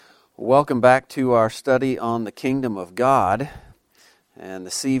Welcome back to our study on the Kingdom of God. And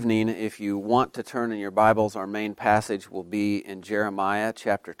this evening, if you want to turn in your Bibles, our main passage will be in Jeremiah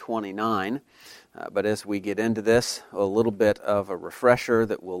chapter 29. But as we get into this, a little bit of a refresher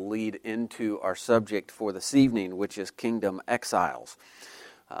that will lead into our subject for this evening, which is Kingdom Exiles.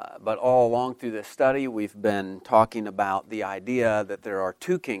 But all along through this study, we've been talking about the idea that there are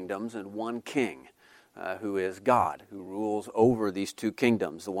two kingdoms and one king. Who is God, who rules over these two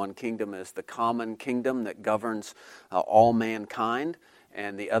kingdoms. The one kingdom is the common kingdom that governs all mankind,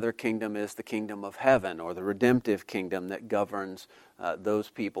 and the other kingdom is the kingdom of heaven, or the redemptive kingdom that governs those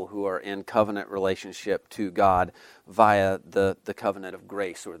people who are in covenant relationship to God via the covenant of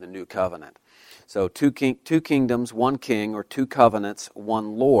grace, or the new covenant. So two kingdoms, one king, or two covenants,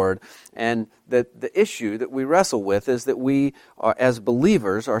 one Lord. And the issue that we wrestle with is that we, are, as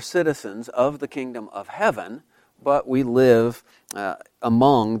believers, are citizens of the kingdom of heaven, but we live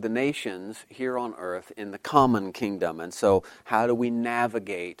among the nations here on earth in the common kingdom. And so how do we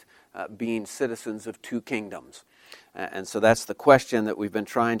navigate being citizens of two kingdoms? And so that's the question that we've been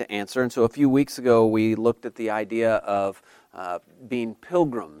trying to answer. And so a few weeks ago, we looked at the idea of being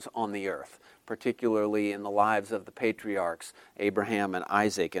pilgrims on the earth, particularly in the lives of the patriarchs, Abraham and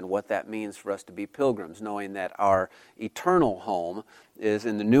Isaac, and what that means for us to be pilgrims, knowing that our eternal home is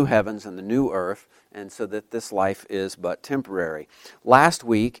in the new heavens and the new earth, and so that this life is but temporary. Last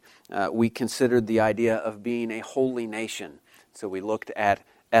week, we considered the idea of being a holy nation. So we looked at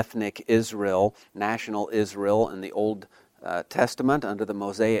ethnic Israel, national Israel in the Old Testament under the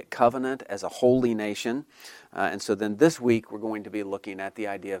Mosaic covenant as a holy nation. And so then this week, we're going to be looking at the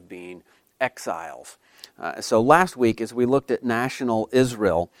idea of being exiles. So last week, as we looked at national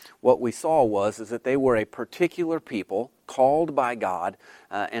Israel, what we saw was that they were a particular people called by God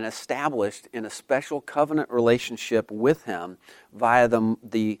and established in a special covenant relationship with Him via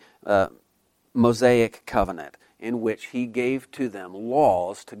the Mosaic covenant, in which He gave to them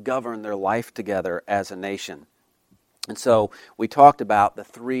laws to govern their life together as a nation. And so we talked about the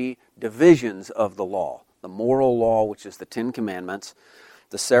three divisions of the law: the moral law, which is the Ten Commandments;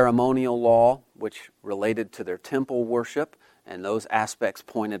 the ceremonial law, which related to their temple worship, and those aspects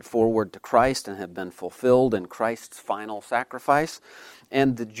pointed forward to Christ and have been fulfilled in Christ's final sacrifice;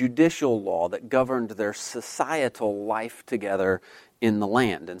 and the judicial law that governed their societal life together in the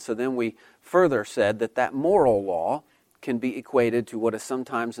land. And so then we further said that moral law can be equated to what is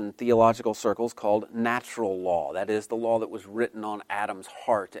sometimes in theological circles called natural law. That is the law that was written on Adam's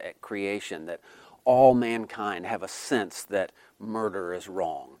heart at creation, that all mankind have a sense that murder is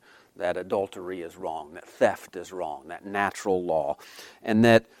wrong, that adultery is wrong, that theft is wrong, that natural law. And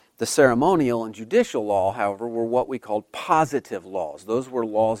that the ceremonial and judicial law, however, were what we called positive laws. Those were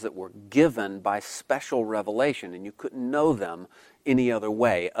laws that were given by special revelation, and you couldn't know them any other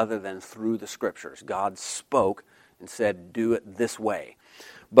way other than through the Scriptures. God spoke and said, do it this way.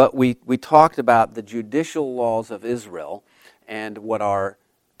 But we talked about the judicial laws of Israel and what our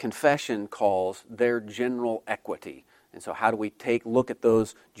confession calls their general equity. And so how do we look at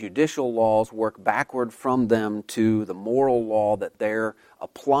those judicial laws, work backward from them to the moral law that they're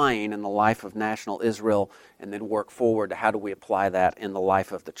applying in the life of national Israel, and then work forward to how do we apply that in the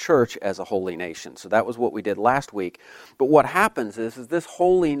life of the church as a holy nation. So that was what we did last week. But what happens is this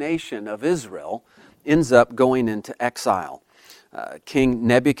holy nation of Israel ends up going into exile. King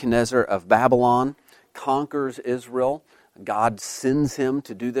Nebuchadnezzar of Babylon conquers Israel. God sends him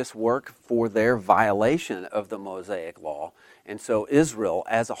to do this work for their violation of the Mosaic law. And so Israel,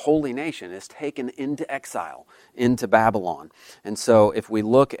 as a holy nation, is taken into exile, into Babylon. And so if we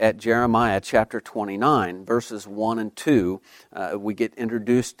look at Jeremiah chapter 29, verses 1 and 2, we get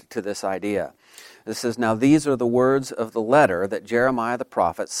introduced to this idea. It says, "Now these are the words of the letter that Jeremiah the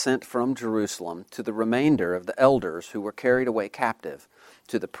prophet sent from Jerusalem to the remainder of the elders who were carried away captive,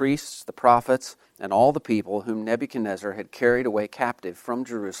 to the priests, the prophets, and all the people whom Nebuchadnezzar had carried away captive from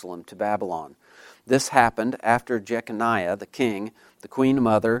Jerusalem to Babylon. This happened after Jeconiah the king, the queen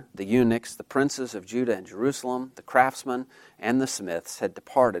mother, the eunuchs, the princes of Judah and Jerusalem, the craftsmen, and the smiths had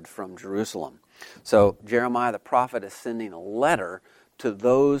departed from Jerusalem." So Jeremiah the prophet is sending a letter to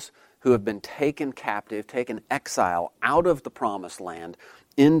those who have been taken captive, taken exile out of the promised land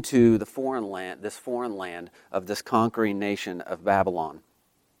into the foreign land of this conquering nation of Babylon.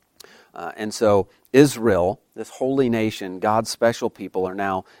 And so Israel, this holy nation, God's special people, are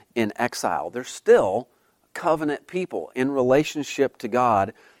now in exile. They're still covenant people in relationship to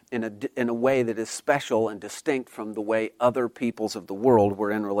God in a way that is special and distinct from the way other peoples of the world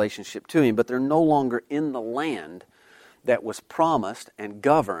were in relationship to Him. But they're no longer in the land that was promised and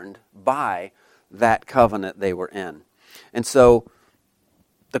governed by that covenant they were in. And so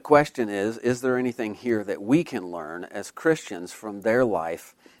the question is there anything here that we can learn as Christians from their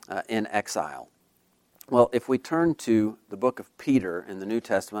life in exile? Well, if we turn to the book of Peter in the New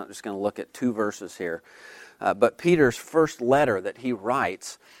Testament, I'm just going to look at 2 verses here. But Peter's first letter that he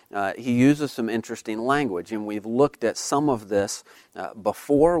writes, he uses some interesting language, and we've looked at some of this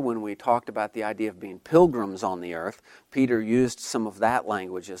before when we talked about the idea of being pilgrims on the earth. Peter used some of that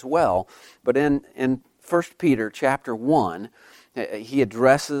language as well. But in 1 Peter chapter 1, he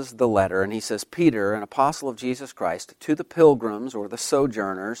addresses the letter, and he says, Peter, an apostle of Jesus Christ, to the pilgrims or the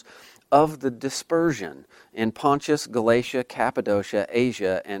sojourners of the dispersion in Pontus, Galatia, Cappadocia,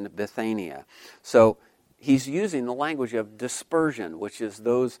 Asia, and Bithynia. So he's using the language of dispersion, which is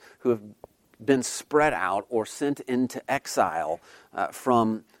those who have been spread out or sent into exile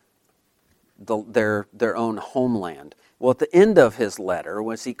from their own homeland. Well, at the end of his letter,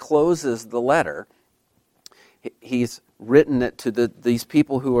 as he closes the letter, he's written it to these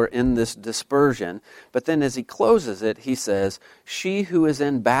people who are in this dispersion. But then as he closes it, he says, she who is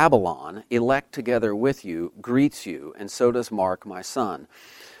in Babylon, elect together with you, greets you, and so does Mark, my son.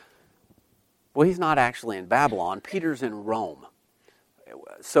 Well, he's not actually in Babylon. Peter's in Rome.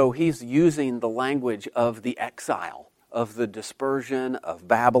 So he's using the language of the exile, of the dispersion, of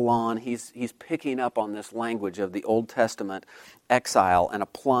Babylon. He's picking up on this language of the Old Testament exile and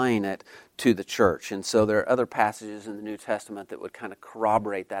applying it to the church. And so there are other passages in the New Testament that would kind of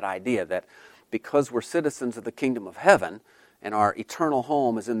corroborate that idea that because we're citizens of the kingdom of heaven and our eternal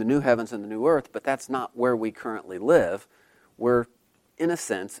home is in the new heavens and the new earth, but that's not where we currently live, we're, in a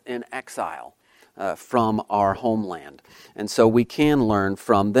sense, in exile from our homeland. And so we can learn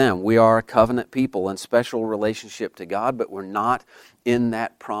from them. We are a covenant people in special relationship to God, but we're not in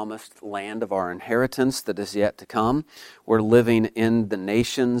that promised land of our inheritance that is yet to come. We're living in the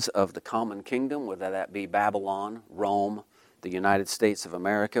nations of the common kingdom, whether that be Babylon, Rome, the United States of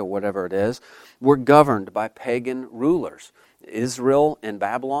America, whatever it is. We're governed by pagan rulers. Israel in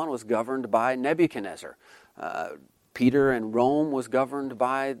Babylon was governed by Nebuchadnezzar. Peter in Rome was governed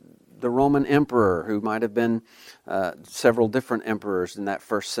by the Roman emperor, who might have been several different emperors in that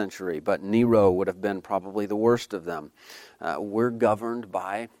first century, but Nero would have been probably the worst of them. We're governed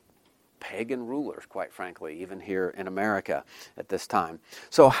by pagan rulers, quite frankly, even here in America at this time.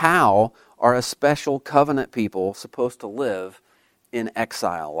 So how are a special covenant people supposed to live in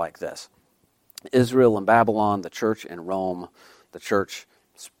exile like this? Israel and Babylon, the church in Rome, the church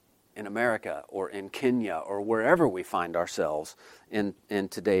in America or in Kenya or wherever we find ourselves in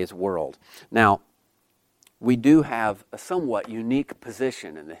today's world. Now, we do have a somewhat unique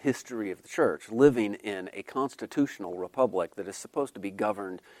position in the history of the church, living in a constitutional republic that is supposed to be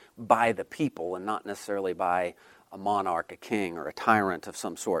governed by the people and not necessarily by a monarch, a king, or a tyrant of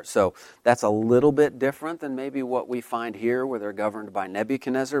some sort. So that's a little bit different than maybe what we find here where they're governed by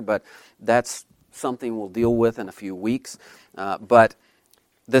Nebuchadnezzar, but that's something we'll deal with in a few weeks. But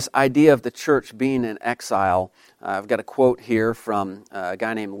this idea of the church being in exile, I've got a quote here from a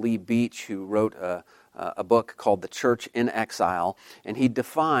guy named Lee Beach who wrote a book called The Church in Exile, and he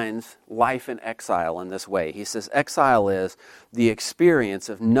defines life in exile in this way. He says, exile is the experience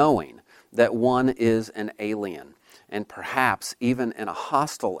of knowing that one is an alien, and perhaps even in a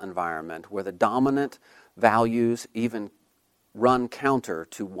hostile environment where the dominant values even run counter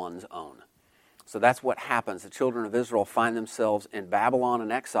to one's own. So that's what happens. The children of Israel find themselves in Babylon in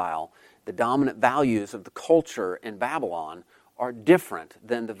exile. The dominant values of the culture in Babylon are different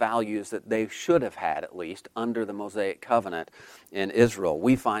than the values that they should have had, at least, under the Mosaic covenant in Israel.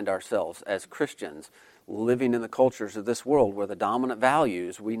 We find ourselves as Christians living in the cultures of this world where the dominant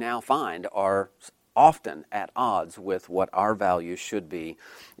values we now find are often at odds with what our values should be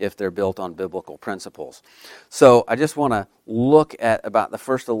if they're built on biblical principles. So I just want to look at about the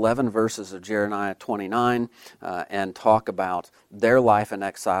first 11 verses of Jeremiah 29 and talk about their life in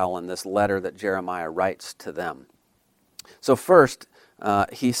exile in this letter that Jeremiah writes to them. So first,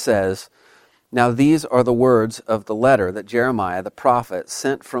 he says, now these are the words of the letter that Jeremiah the prophet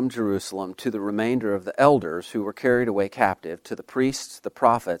sent from Jerusalem to the remainder of the elders who were carried away captive, to the priests, the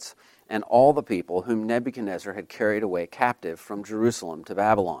prophets, and all the people whom Nebuchadnezzar had carried away captive from Jerusalem to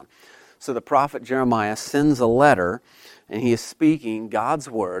Babylon. So the prophet Jeremiah sends a letter, and he is speaking God's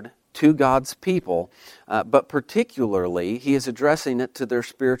word to God's people, but particularly he is addressing it to their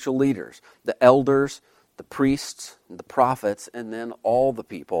spiritual leaders, the elders, the priests, the prophets, and then all the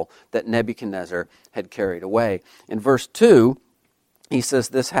people that Nebuchadnezzar had carried away. In verse 2, he says,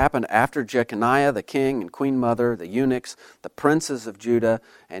 this happened after Jeconiah, the king and queen mother, the eunuchs, the princes of Judah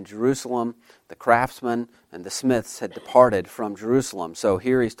and Jerusalem, the craftsmen and the smiths had departed from Jerusalem. So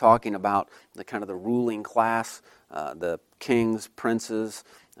here he's talking about the kind of the ruling class, the kings, princes,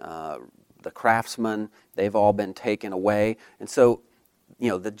 the craftsmen, they've all been taken away. And so,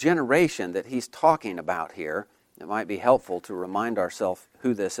 the generation that he's talking about here, it might be helpful to remind ourselves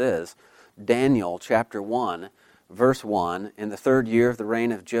who this is. Daniel chapter 1, verse 1, in the 3rd year of the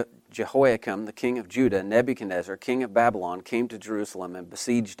reign of Jehoiakim, the king of Judah, Nebuchadnezzar, king of Babylon, came to Jerusalem and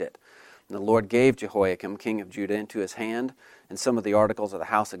besieged it. And the Lord gave Jehoiakim, king of Judah, into his hand, and some of the articles of the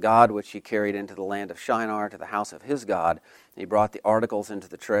house of God, which he carried into the land of Shinar to the house of his God. He brought the articles into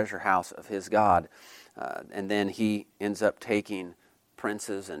the treasure house of his God. And then he ends up taking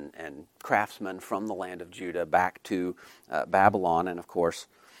princes and craftsmen from the land of Judah back to Babylon. And of course,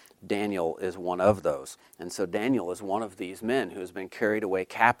 Daniel is one of those. And so Daniel is one of these men who has been carried away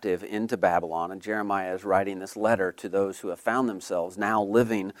captive into Babylon. And Jeremiah is writing this letter to those who have found themselves now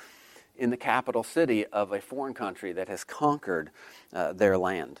living in the capital city of a foreign country that has conquered their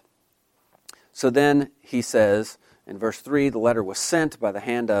land. So then he says in verse 3, the letter was sent by the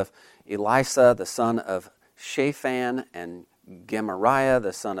hand of Elisha, the son of Shaphan, and Gemariah,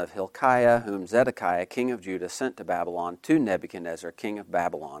 the son of Hilkiah, whom Zedekiah, king of Judah, sent to Babylon to Nebuchadnezzar, king of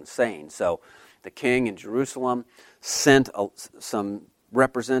Babylon, saying. So the king in Jerusalem sent some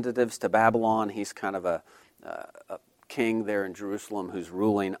representatives to Babylon. He's kind of a king there in Jerusalem who's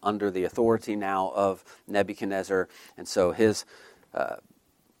ruling under the authority now of Nebuchadnezzar. And so his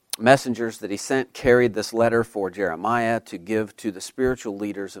messengers that he sent carried this letter for Jeremiah to give to the spiritual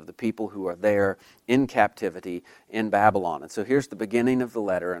leaders of the people who are there in captivity in Babylon. And so here's the beginning of the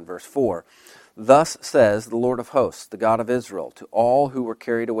letter in verse 4. Thus says the Lord of hosts, the God of Israel, to all who were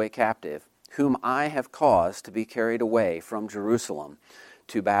carried away captive, whom I have caused to be carried away from Jerusalem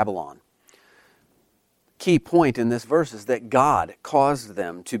to Babylon. Key point in this verse is that God caused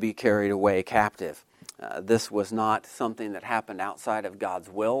them to be carried away captive. This was not something that happened outside of God's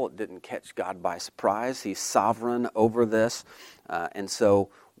will. It didn't catch God by surprise. He's sovereign over this. And so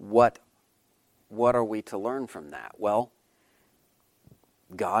what are we to learn from that? Well,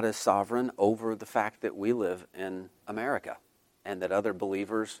 God is sovereign over the fact that we live in America and that other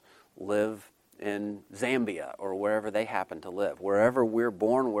believers live in Zambia or wherever they happen to live. Wherever we're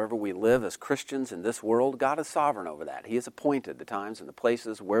born, wherever we live as Christians in this world, God is sovereign over that. He has appointed the times and the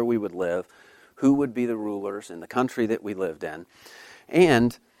places where we would live, who would be the rulers in the country that we lived in.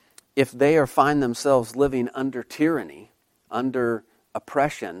 And if they find themselves living under tyranny, under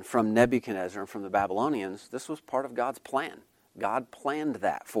oppression from Nebuchadnezzar and from the Babylonians, this was part of God's plan. God planned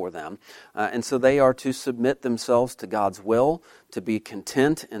that for them. And so they are to submit themselves to God's will, to be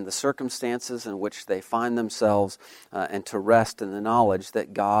content in the circumstances in which they find themselves, and to rest in the knowledge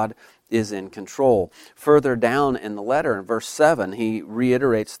that God is in control. Further down in the letter, in verse 7, he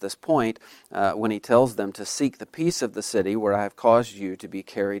reiterates this point when he tells them to seek the peace of the city where I have caused you to be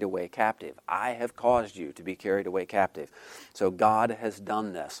carried away captive. I have caused you to be carried away captive. So God has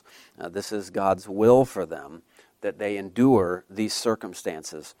done this. This is God's will for them, that they endure these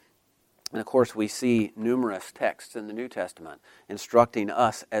circumstances. And of course, we see numerous texts in the New Testament instructing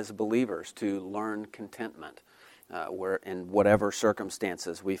us as believers to learn contentment in whatever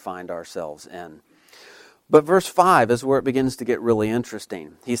circumstances we find ourselves in. But verse 5 is where it begins to get really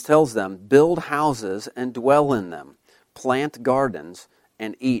interesting. He tells them, build houses and dwell in them, plant gardens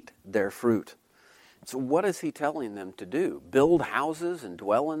and eat their fruit. So what is he telling them to do? Build houses and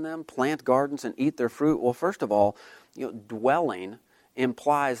dwell in them, plant gardens and eat their fruit? Well, first of all, dwelling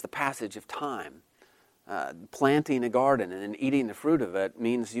implies the passage of time. Planting a garden and then eating the fruit of it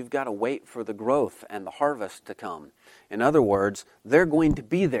means you've got to wait for the growth and the harvest to come. In other words, they're going to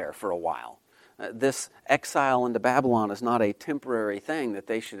be there for a while. This exile into Babylon is not a temporary thing that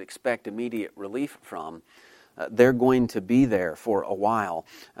they should expect immediate relief from. They're going to be there for a while,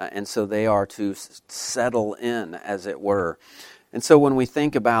 and so they are to settle in, as it were. And so when we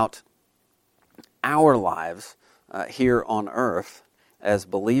think about our lives here on earth as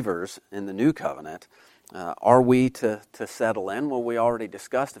believers in the New Covenant, are we to settle in? Well, we already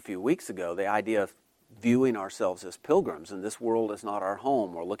discussed a few weeks ago the idea of viewing ourselves as pilgrims, and this world is not our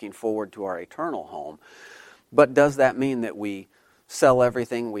home. We're looking forward to our eternal home. But does that mean that we sell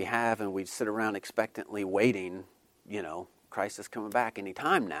everything we have and we sit around expectantly waiting? Christ is coming back any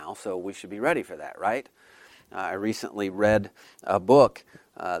time now, so we should be ready for that, right? I recently read a book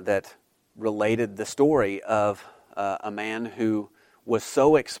that related the story of a man who was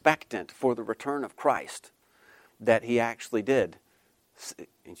so expectant for the return of Christ that he actually did.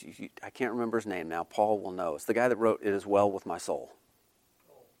 I can't remember his name now. Paul will know. It's the guy that wrote It Is Well With My Soul.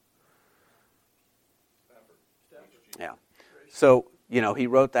 Yeah. So, he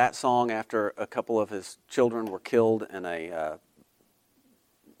wrote that song after a couple of his children were killed in a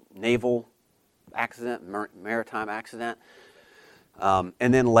naval accident, maritime accident.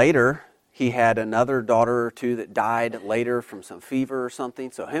 And then later, he had another daughter or two that died later from some fever or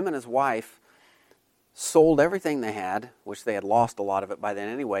something. So him and his wife sold everything they had, which they had lost a lot of it by then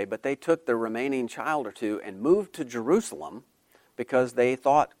anyway, but they took their remaining child or two and moved to Jerusalem because they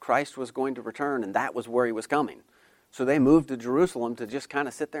thought Christ was going to return and that was where he was coming. So they moved to Jerusalem to just kind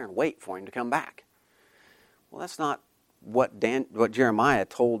of sit there and wait for him to come back. Well, that's not what Jeremiah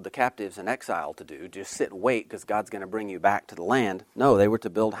told the captives in exile to do, just sit and wait because God's going to bring you back to the land. No, they were to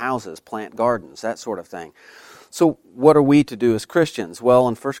build houses, plant gardens, that sort of thing. So what are we to do as Christians? Well,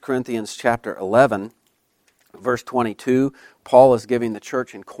 in 1 Corinthians chapter 11, verse 22, Paul is giving the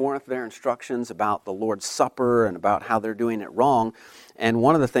church in Corinth their instructions about the Lord's Supper and about how they're doing it wrong. And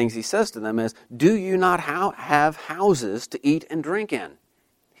one of the things he says to them is, do you not have houses to eat and drink in?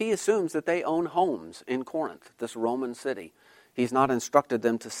 He assumes that they own homes in Corinth, this Roman city. He's not instructed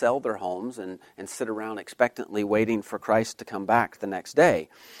them to sell their homes and sit around expectantly waiting for Christ to come back the next day.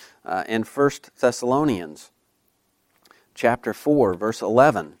 In 1 Thessalonians chapter 4, verse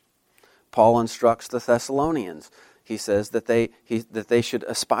 11, Paul instructs the Thessalonians. He says that they should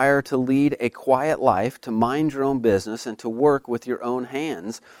aspire to lead a quiet life, to mind your own business, and to work with your own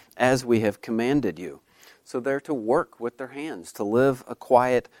hands, as we have commanded you. So they're to work with their hands, to live a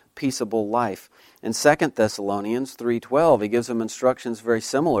quiet, peaceable life. In 2 Thessalonians 3:12, he gives them instructions very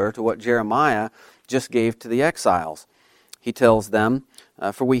similar to what Jeremiah just gave to the exiles. He tells them,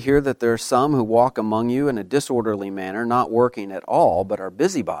 for we hear that there are some who walk among you in a disorderly manner, not working at all, but are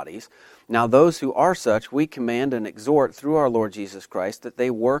busybodies. Now those who are such, we command and exhort through our Lord Jesus Christ that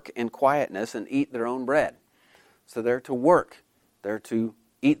they work in quietness and eat their own bread. So they're to work. They're to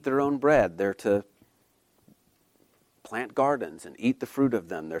eat their own bread. They're to plant gardens and eat the fruit of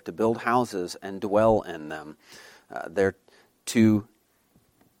them. They're to build houses and dwell in them. They're to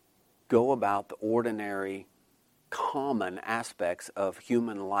go about the ordinary, common aspects of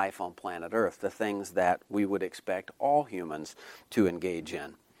human life on planet Earth, the things that we would expect all humans to engage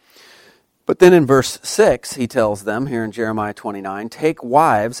in. But then in verse 6, he tells them, here in Jeremiah 29, take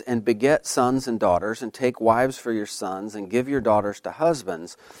wives and beget sons and daughters, and take wives for your sons, and give your daughters to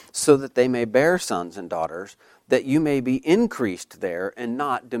husbands, so that they may bear sons and daughters, that you may be increased there and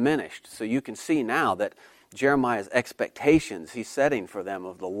not diminished. So you can see now that Jeremiah's expectations he's setting for them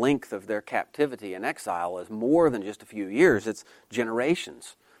of the length of their captivity and exile is more than just a few years, it's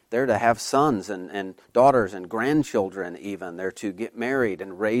generations. They're to have sons and daughters and grandchildren even. They're to get married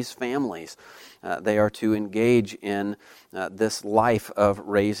and raise families. They are to engage in this life of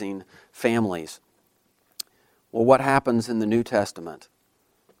raising families. Well, what happens in the New Testament?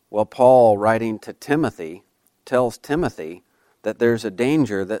 Well, Paul, writing to Timothy, tells Timothy that there's a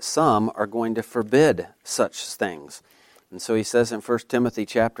danger that some are going to forbid such things. And so he says in 1 Timothy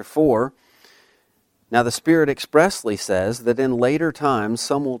chapter 4, now the Spirit expressly says that in later times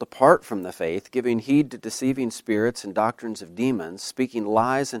some will depart from the faith, giving heed to deceiving spirits and doctrines of demons, speaking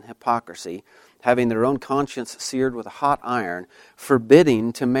lies and hypocrisy, having their own conscience seared with a hot iron,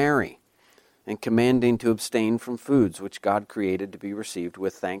 forbidding to marry, and commanding to abstain from foods which God created to be received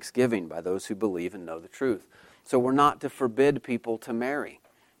with thanksgiving by those who believe and know the truth. So we're not to forbid people to marry.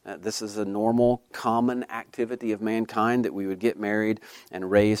 This is a normal, common activity of mankind that we would get married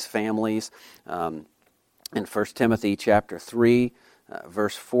and raise families. In 1 Timothy chapter 3,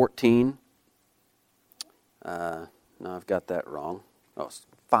 verse 14, no, I've got that wrong. Oh,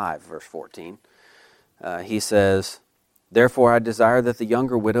 5, verse 14. He says, therefore I desire that the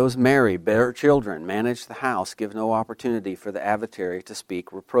younger widows marry, bear children, manage the house, give no opportunity for the adversary to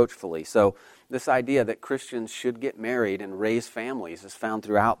speak reproachfully. So this idea that Christians should get married and raise families is found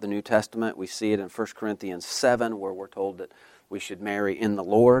throughout the New Testament. We see it in 1 Corinthians 7, where we're told that we should marry in the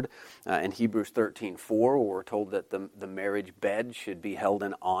Lord. In Hebrews 13:4, where we're told that the marriage bed should be held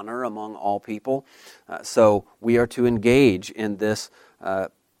in honor among all people. So we are to engage in this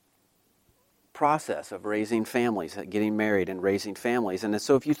process of raising families, getting married and raising families. And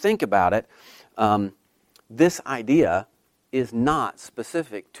so if you think about it, this idea is not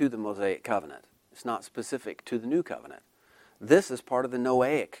specific to the Mosaic covenant. It's not specific to the New Covenant. This is part of the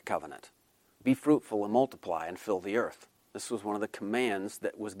Noahic covenant. Be fruitful and multiply and fill the earth. This was one of the commands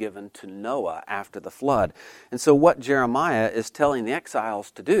that was given to Noah after the flood. And so what Jeremiah is telling the exiles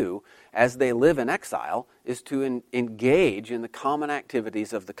to do as they live in exile is to engage in the common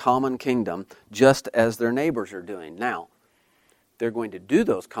activities of the common kingdom just as their neighbors are doing. Now, they're going to do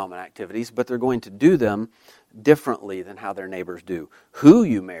those common activities, but they're going to do them differently than how their neighbors do. Who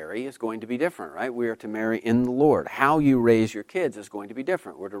you marry is going to be different, right? We are to marry in the Lord. How you raise your kids is going to be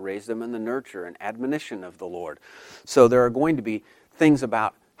different. We're to raise them in the nurture and admonition of the Lord. So there are going to be things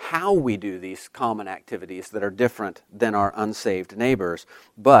about how we do these common activities that are different than our unsaved neighbors,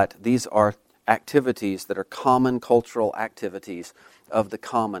 but these are activities that are common cultural activities of the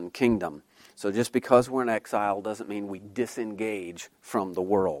common kingdom. So just because we're in exile doesn't mean we disengage from the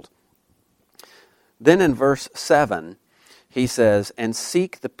world. Then in verse 7, he says, "And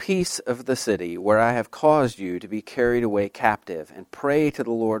seek the peace of the city where I have caused you to be carried away captive, and pray to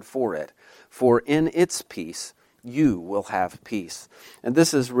the Lord for it, for in its peace you will have peace." And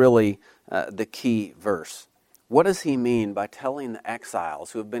this is really the key verse. What does he mean by telling the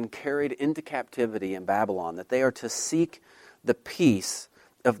exiles who have been carried into captivity in Babylon that they are to seek the peace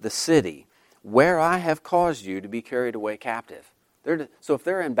of the city where I have caused you to be carried away captive? So if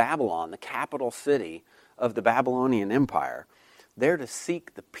they're in Babylon, the capital city of the Babylonian Empire, they're to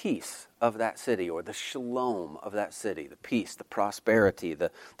seek the peace of that city, or the shalom of that city, the peace, the prosperity,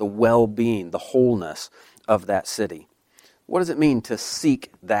 the well-being, the wholeness of that city. What does it mean to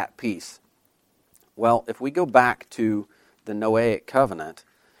seek that peace? Well, if we go back to the Noahic covenant,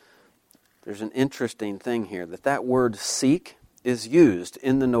 there's an interesting thing here, that word seek is used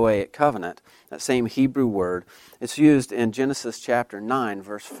in the Noahic covenant, that same Hebrew word. It's used in Genesis chapter 9,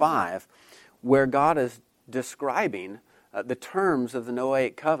 verse 5, where God is describing the terms of the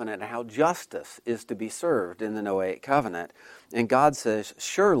Noahic covenant and how justice is to be served in the Noahic covenant. And God says,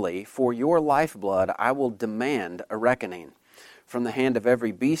 "Surely for your lifeblood I will demand a reckoning. From the hand of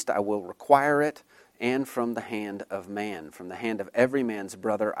every beast I will require it, and from the hand of man. From the hand of every man's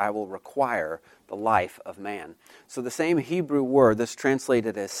brother I will require the life of man." So the same Hebrew word that's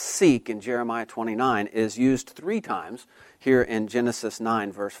translated as seek in Jeremiah 29 is used 3 times here in Genesis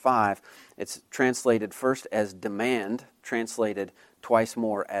 9, verse 5. It's translated first as demand, translated twice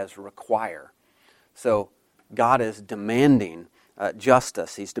more as require. So God is demanding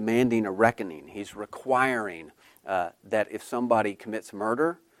justice. He's demanding a reckoning. He's requiring that if somebody commits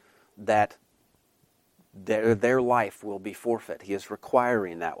murder, that their life will be forfeit. He is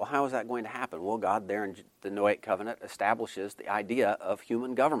requiring that. Well, how is that going to happen? Well, God there in the Noahic covenant establishes the idea of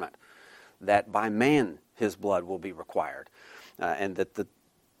human government, that by man his blood will be required, and that the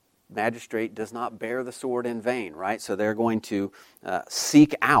magistrate does not bear the sword in vain, right? So they're going to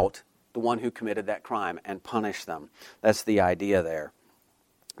seek out the one who committed that crime and punish them. That's the idea there.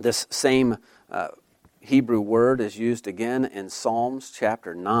 This same Hebrew word is used again in Psalms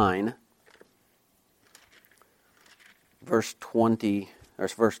chapter 9, verse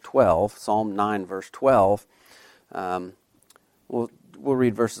 12, Psalm 9, verse 12. We'll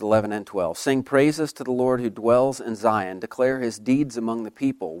read verses 11 and 12. "Sing praises to the Lord who dwells in Zion. Declare his deeds among the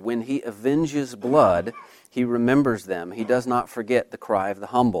people. When he avenges blood, he remembers them. He does not forget the cry of the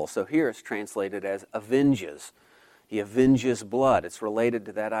humble." So here it's translated as avenges. He avenges blood. It's related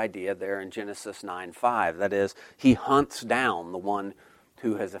to that idea there in Genesis 9:5. That is, he hunts down the one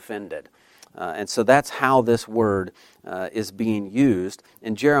who has offended. And so that's how this word is being used.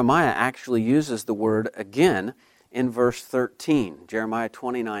 And Jeremiah actually uses the word again in verse 13, Jeremiah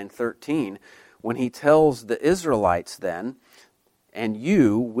 29:13, when he tells the Israelites then, "And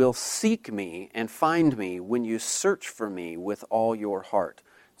you will seek me and find me when you search for me with all your heart."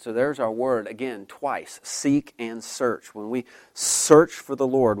 So there's our word again twice, seek and search. When we search for the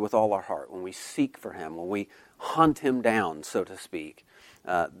Lord with all our heart, when we seek for him, when we hunt him down, so to speak,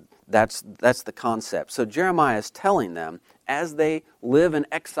 that's the concept. So Jeremiah is telling them, as they live in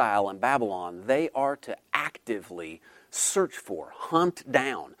exile in Babylon, they are to actively search for, hunt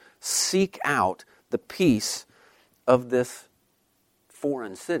down, seek out the peace of this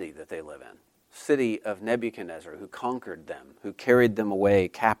foreign city that they live in. City of Nebuchadnezzar, who conquered them, who carried them away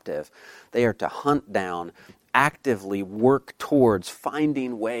captive. They are to hunt down, actively work towards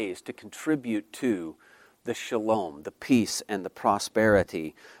finding ways to contribute to the shalom, the peace and the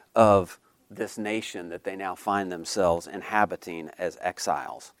prosperity of this nation that they now find themselves inhabiting as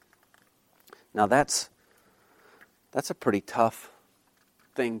exiles. Now that's a pretty tough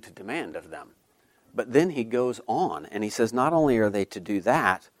thing to demand of them. But then he goes on and he says not only are they to do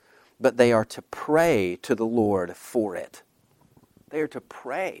that, but they are to pray to the Lord for it. They are to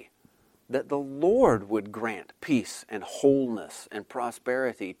pray that the Lord would grant peace and wholeness and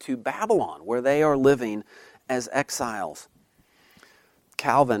prosperity to Babylon, where they are living as exiles.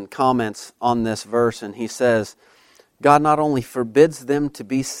 Calvin comments on this verse and he says, God not only forbids them to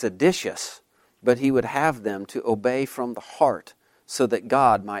be seditious, but he would have them to obey from the heart, so that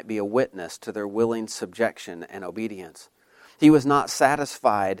God might be a witness to their willing subjection and obedience. He was not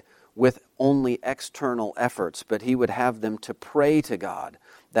satisfied with only external efforts, but he would have them to pray to God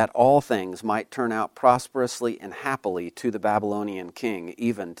that all things might turn out prosperously and happily to the Babylonian king,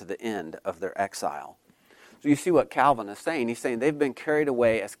 even to the end of their exile. So you see what Calvin is saying. He's saying they've been carried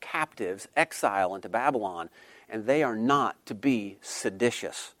away as captives, exile into Babylon, and they are not to be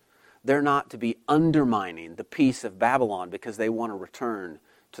seditious. They're not to be undermining the peace of Babylon because they want to return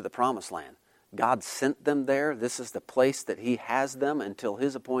to the promised land. God sent them there. This is the place that He has them until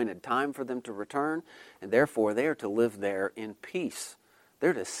His appointed time for them to return, and therefore they are to live there in peace.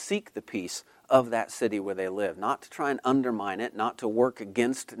 They're to seek the peace of that city where they live, not to try and undermine it, not to work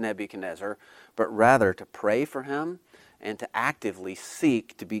against Nebuchadnezzar, but rather to pray for him and to actively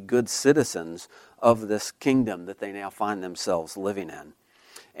seek to be good citizens of this kingdom that they now find themselves living in.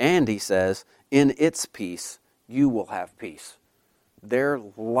 And he says, in its peace, you will have peace. Their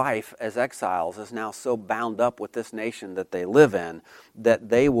life as exiles is now so bound up with this nation that they live in that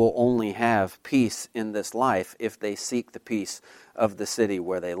they will only have peace in this life if they seek the peace of the city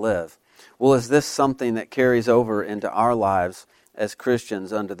where they live. Well, is this something that carries over into our lives as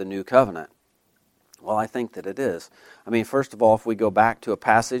Christians under the new covenant? Well, I think that it is. I mean, first of all, if we go back to a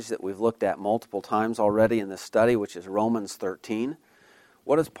passage that we've looked at multiple times already in this study, which is Romans 13,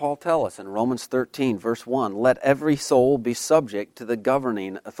 what does Paul tell us in Romans 13, verse 1? Let every soul be subject to the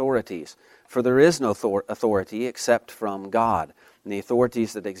governing authorities, for there is no authority except from God, and the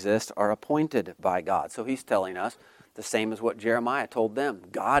authorities that exist are appointed by God. So he's telling us the same as what Jeremiah told them.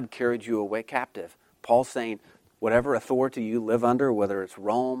 God carried you away captive. Paul's saying, whatever authority you live under, whether it's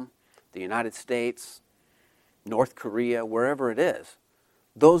Rome, the United States, North Korea, wherever it is,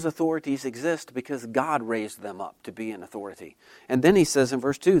 those authorities exist because God raised them up to be an authority. And then he says in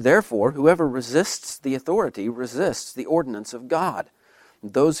verse 2, therefore, whoever resists the authority resists the ordinance of God.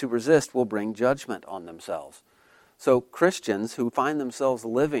 Those who resist will bring judgment on themselves. So Christians who find themselves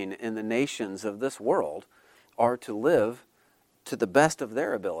living in the nations of this world are to live to the best of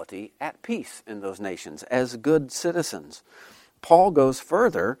their ability at peace in those nations as good citizens. Paul goes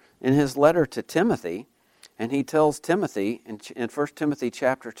further in his letter to Timothy, and he tells Timothy in 1 Timothy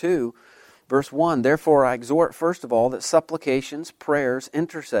chapter 2, verse 1, therefore I exhort first of all that supplications, prayers,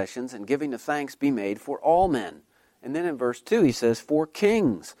 intercessions, and giving of thanks be made for all men. And then in verse 2 he says, for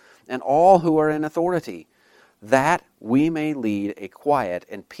kings and all who are in authority, that we may lead a quiet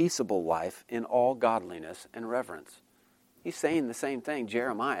and peaceable life in all godliness and reverence. He's saying the same thing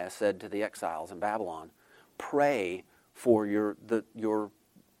Jeremiah said to the exiles in Babylon. Pray for your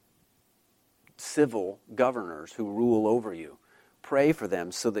civil governors who rule over you. Pray for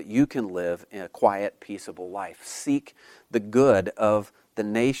them so that you can live in a quiet, peaceable life. Seek the good of the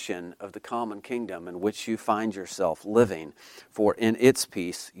nation of the common kingdom in which you find yourself living, for in its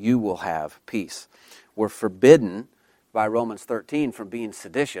peace you will have peace. We're forbidden by Romans 13 from being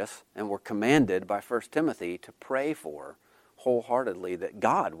seditious, and we're commanded by 1 Timothy to pray for wholeheartedly that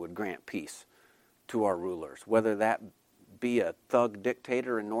God would grant peace to our rulers, whether that be a thug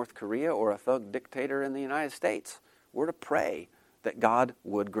dictator in North Korea or a thug dictator in the United States. We're to pray that God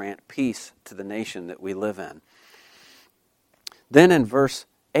would grant peace to the nation that we live in. Then in verse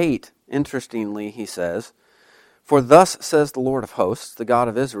 8, interestingly, he says, for thus says the Lord of hosts, the God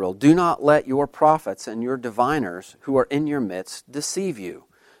of Israel, do not let your prophets and your diviners who are in your midst deceive you,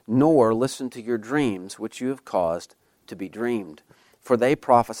 nor listen to your dreams which you have caused to be dreamed. For they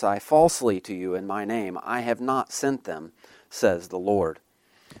prophesy falsely to you in my name. I have not sent them, says the Lord.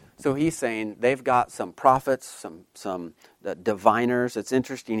 So he's saying they've got some prophets, some diviners. It's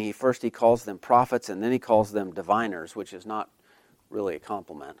interesting. He calls them prophets, and then he calls them diviners, which is not really a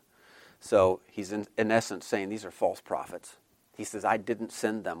compliment. So he's in essence saying these are false prophets. He says, I didn't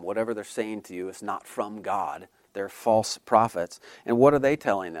send them. Whatever they're saying to you is not from God. They're false prophets. And what are they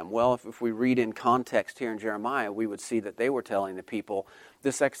telling them? Well, if we read in context here in Jeremiah, we would see that they were telling the people,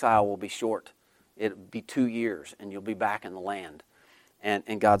 this exile will be short. It'll be 2 years, and you'll be back in the land.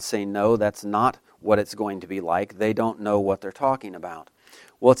 And God's saying, no, that's not what it's going to be like. They don't know what they're talking about.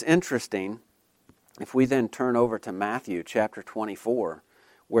 Well, it's interesting. If we then turn over to Matthew chapter 24,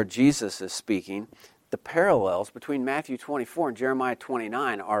 where Jesus is speaking, the parallels between Matthew 24 and Jeremiah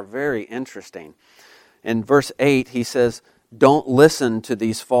 29 are very interesting. In verse 8, he says, don't listen to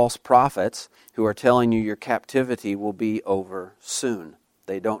these false prophets who are telling you your captivity will be over soon.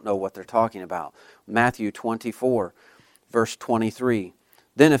 They don't know what they're talking about. Matthew 24, verse 23.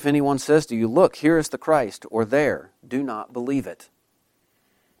 Then if anyone says to you, look, here is the Christ, or there, do not believe it.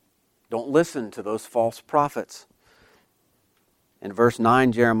 Don't listen to those false prophets. In verse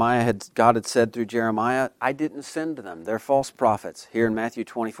 9, God had said through Jeremiah, I didn't send them. They're false prophets. Here in Matthew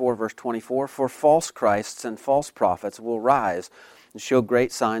 24, verse 24, for false Christs and false prophets will rise and show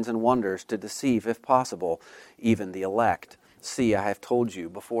great signs and wonders to deceive, if possible, even the elect. See, I have told you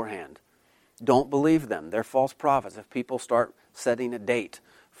beforehand. Don't believe them. They're false prophets. If people start setting a date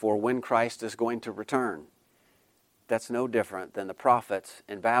for when Christ is going to return, That's no different than the prophets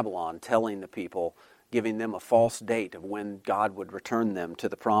in Babylon telling the people, giving them a false date of when God would return them to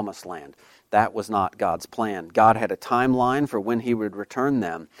the promised land. That was not God's plan. God had a timeline for when he would return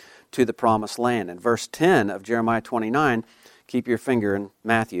them to the promised land. In verse 10 of Jeremiah 29, keep your finger in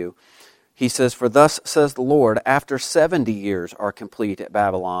Matthew, he says, "For thus says the Lord, after 70 years are complete at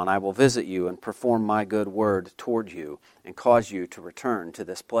Babylon, I will visit you and perform my good word toward you and cause you to return to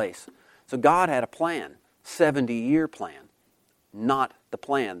this place." So God had a plan, 70-year plan, not the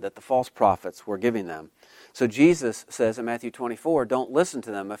plan that the false prophets were giving them. So Jesus says in Matthew 24, don't listen to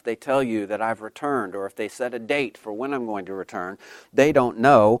them if they tell you that I've returned or if they set a date for when I'm going to return. They don't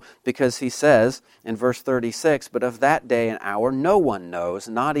know, because he says in verse 36, "But of that day and hour no one knows,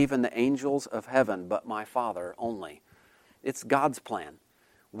 not even the angels of heaven, but my Father only." It's God's plan.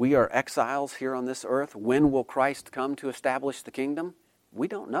 We are exiles here on this earth. When will Christ come to establish the kingdom? We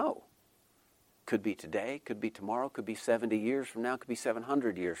don't know. Could be today, could be tomorrow, could be 70 years from now, could be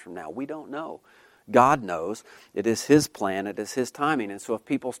 700 years from now. We don't know. God knows. It is his plan. It is his timing. And so if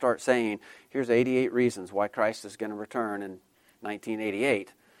people start saying, here's 88 reasons why Christ is going to return in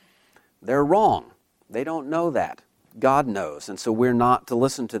 1988, they're wrong. They don't know that. God knows. And so we're not to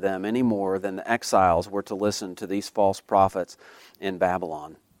listen to them any more than the exiles were to listen to these false prophets in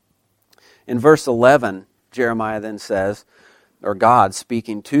Babylon. In verse 11, Jeremiah then says, or God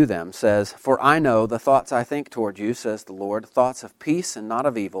speaking to them says, "For I know the thoughts I think toward you, says the Lord, thoughts of peace and not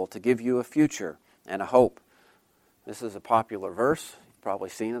of evil, to give you a future and a hope." This is a popular verse. You've probably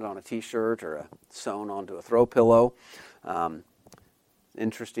seen it on a t-shirt or sewn onto a throw pillow.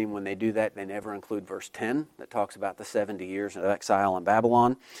 Interesting, when they do that, they never include verse 10 that talks about the 70 years of exile in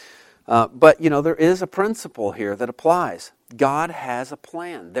Babylon. But, there is a principle here that applies. God has a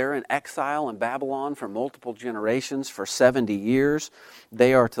plan. They're in exile in Babylon for multiple generations, for 70 years.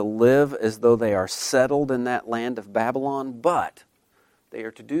 They are to live as though they are settled in that land of Babylon, but they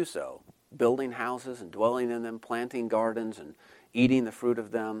are to do so, building houses and dwelling in them, planting gardens and eating the fruit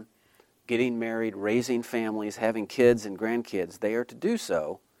of them, getting married, raising families, having kids and grandkids. They are to do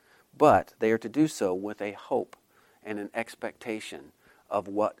so, but they are to do so with a hope and an expectation of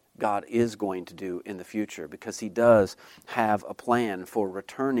what God is going to do in the future, because he does have a plan for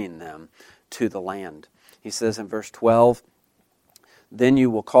returning them to the land. He says in verse 12, "Then you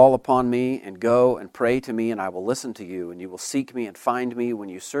will call upon me and go and pray to me, and I will listen to you, and you will seek me and find me when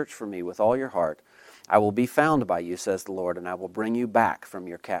you search for me with all your heart. I will be found by you, says the Lord, and I will bring you back from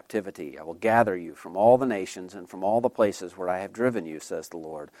your captivity. I will gather you from all the nations and from all the places where I have driven you, says the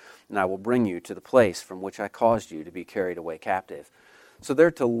Lord, and I will bring you to the place from which I caused you to be carried away captive." So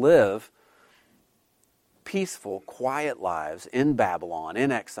they're to live peaceful, quiet lives in Babylon,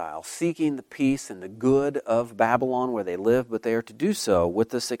 in exile, seeking the peace and the good of Babylon where they live, but they are to do so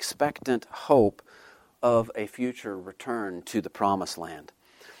with this expectant hope of a future return to the promised land.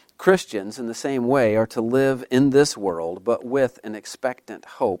 Christians, in the same way, are to live in this world, but with an expectant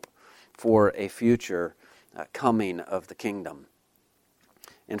hope for a future coming of the kingdom.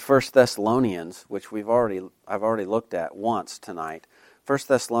 In 1 Thessalonians, which I've already looked at once tonight, 1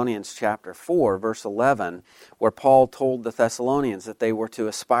 Thessalonians chapter 4, verse 11, where Paul told the Thessalonians that they were to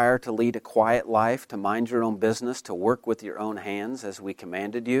aspire to lead a quiet life, to mind your own business, to work with your own hands as we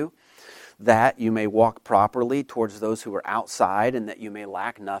commanded you, that you may walk properly towards those who are outside and that you may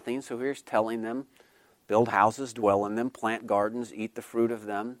lack nothing. So here's telling them, build houses, dwell in them, plant gardens, eat the fruit of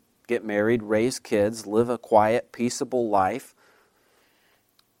them, get married, raise kids, live a quiet, peaceable life.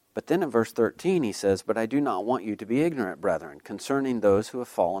 But then in verse 13 he says, "But I do not want you to be ignorant, brethren, concerning those who have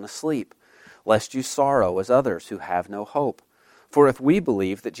fallen asleep, lest you sorrow as others who have no hope. For if we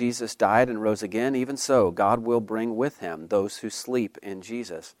believe that Jesus died and rose again, even so God will bring with him those who sleep in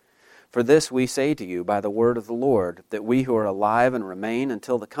Jesus. For this we say to you by the word of the Lord, that we who are alive and remain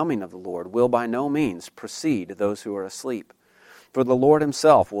until the coming of the Lord will by no means precede those who are asleep. For the Lord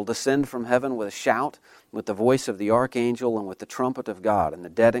himself will descend from heaven with a shout, with the voice of the archangel, and with the trumpet of God, and the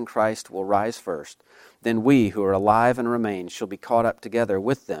dead in Christ will rise first. Then we who are alive and remain shall be caught up together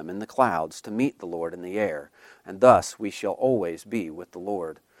with them in the clouds to meet the Lord in the air, and thus we shall always be with the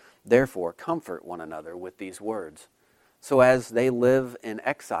Lord. Therefore comfort one another with these words." So as they live in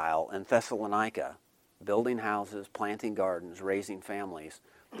exile in Thessalonica, building houses, planting gardens, raising families,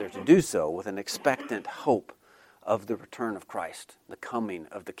 they're to do so with an expectant hope of the return of Christ, the coming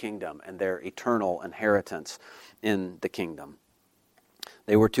of the kingdom, and their eternal inheritance in the kingdom.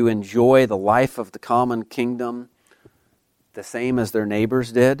 They were to enjoy the life of the common kingdom the same as their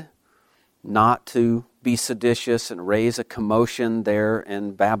neighbors did, not to be seditious and raise a commotion there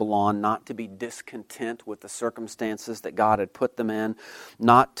in Babylon, not to be discontent with the circumstances that God had put them in,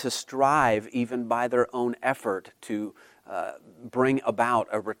 not to strive even by their own effort to bring about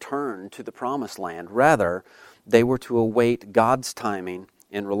a return to the promised land. Rather, they were to await God's timing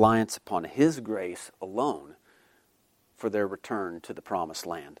in reliance upon His grace alone for their return to the promised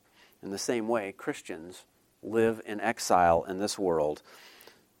land. In the same way, Christians live in exile in this world.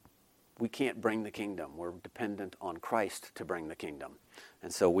 We can't bring the kingdom. We're dependent on Christ to bring the kingdom.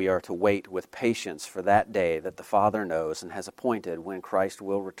 And so we are to wait with patience for that day that the Father knows and has appointed when Christ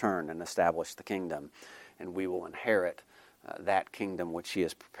will return and establish the kingdom. And we will inherit that kingdom which He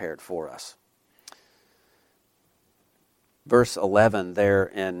has prepared for us. Verse 11 there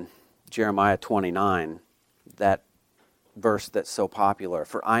in Jeremiah 29, that verse that's so popular.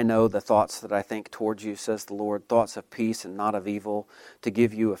 For I know the thoughts that I think towards you, says the Lord, thoughts of peace and not of evil, to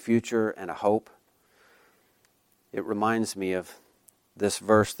give you a future and a hope. It reminds me of this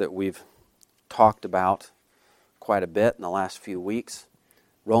verse that we've talked about quite a bit in the last few weeks,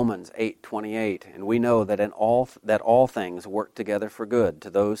 Romans 8:28. And we know that all things work together for good to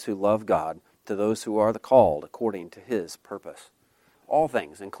those who love God, to those who are the called according to His purpose. All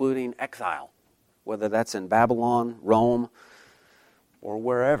things, including exile. Whether that's in Babylon, Rome, or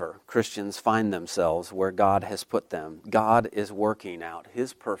wherever Christians find themselves where God has put them. God is working out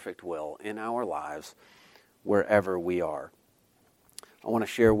His perfect will in our lives wherever we are. I want to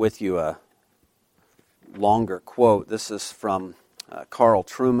share with you a longer quote. This is from Carl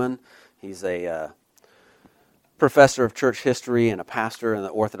Trueman. He's a professor of church history and a pastor in the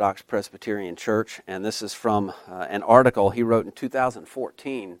Orthodox Presbyterian Church. And this is from an article he wrote in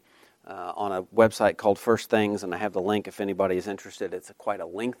 2014 on a website called First Things, and I have the link if anybody is interested. It's quite a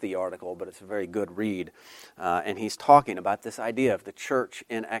lengthy article, but it's a very good read. And he's talking about this idea of the church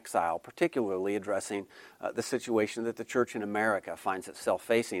in exile, particularly addressing the situation that the church in America finds itself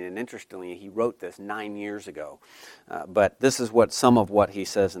facing. And interestingly, he wrote this 9 years ago. But this is some of what he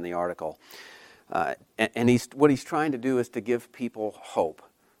says in the article. And what he's trying to do is to give people hope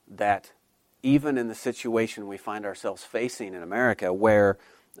that even in the situation we find ourselves facing in America, where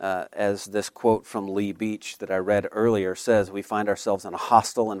as this quote from Lee Beach that I read earlier says, we find ourselves in a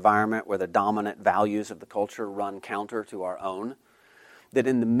hostile environment where the dominant values of the culture run counter to our own, that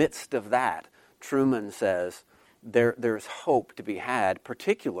in the midst of that, Trueman says, there's hope to be had,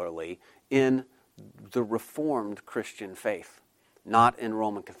 particularly in the Reformed Christian faith. Not in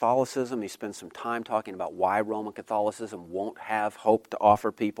Roman Catholicism. He spends some time talking about why Roman Catholicism won't have hope to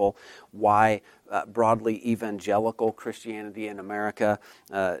offer people, why broadly evangelical Christianity in America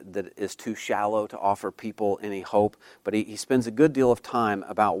that is too shallow to offer people any hope. But he spends a good deal of time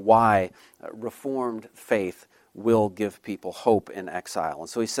about why Reformed faith will give people hope in exile. And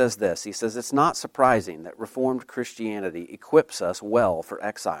so he says this. He says, it's not surprising that Reformed Christianity equips us well for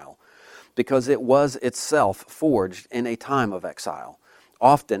exile, because it was itself forged in a time of exile,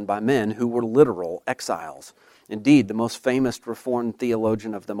 often by men who were literal exiles. Indeed, the most famous Reformed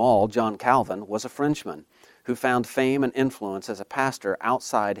theologian of them all, John Calvin, was a Frenchman who found fame and influence as a pastor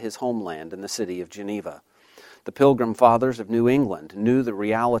outside his homeland in the city of Geneva. The Pilgrim Fathers of New England knew the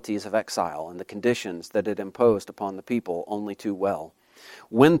realities of exile and the conditions that it imposed upon the people only too well.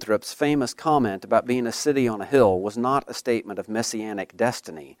 Winthrop's famous comment about being a city on a hill was not a statement of messianic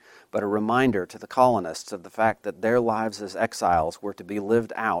destiny, but a reminder to the colonists of the fact that their lives as exiles were to be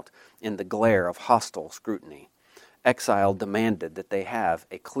lived out in the glare of hostile scrutiny. Exile demanded that they have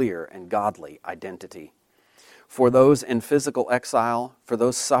a clear and godly identity. For those in physical exile, for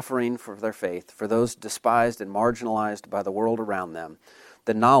those suffering for their faith, for those despised and marginalized by the world around them,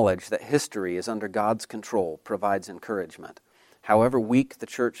 the knowledge that history is under God's control provides encouragement. However weak the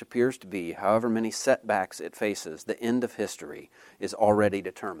church appears to be, however many setbacks it faces, the end of history is already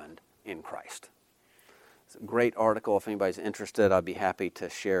determined in Christ. It's a great article. If anybody's interested, I'd be happy to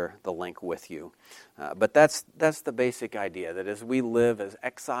share the link with you. But that's the basic idea, that as we live as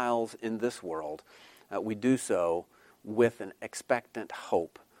exiles in this world, we do so with an expectant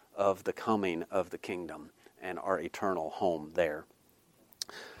hope of the coming of the kingdom and our eternal home there.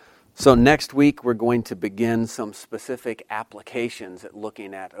 So next week we're going to begin some specific applications at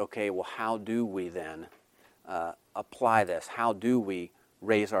looking at, okay, well, how do we then apply this? How do we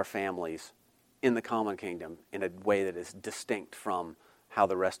raise our families in the common kingdom in a way that is distinct from how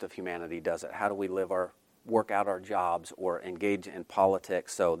the rest of humanity does it? How do we work out our jobs or engage in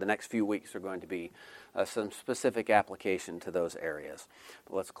politics? So the next few weeks are going to be some specific application to those areas.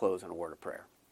 But let's close in a word of prayer.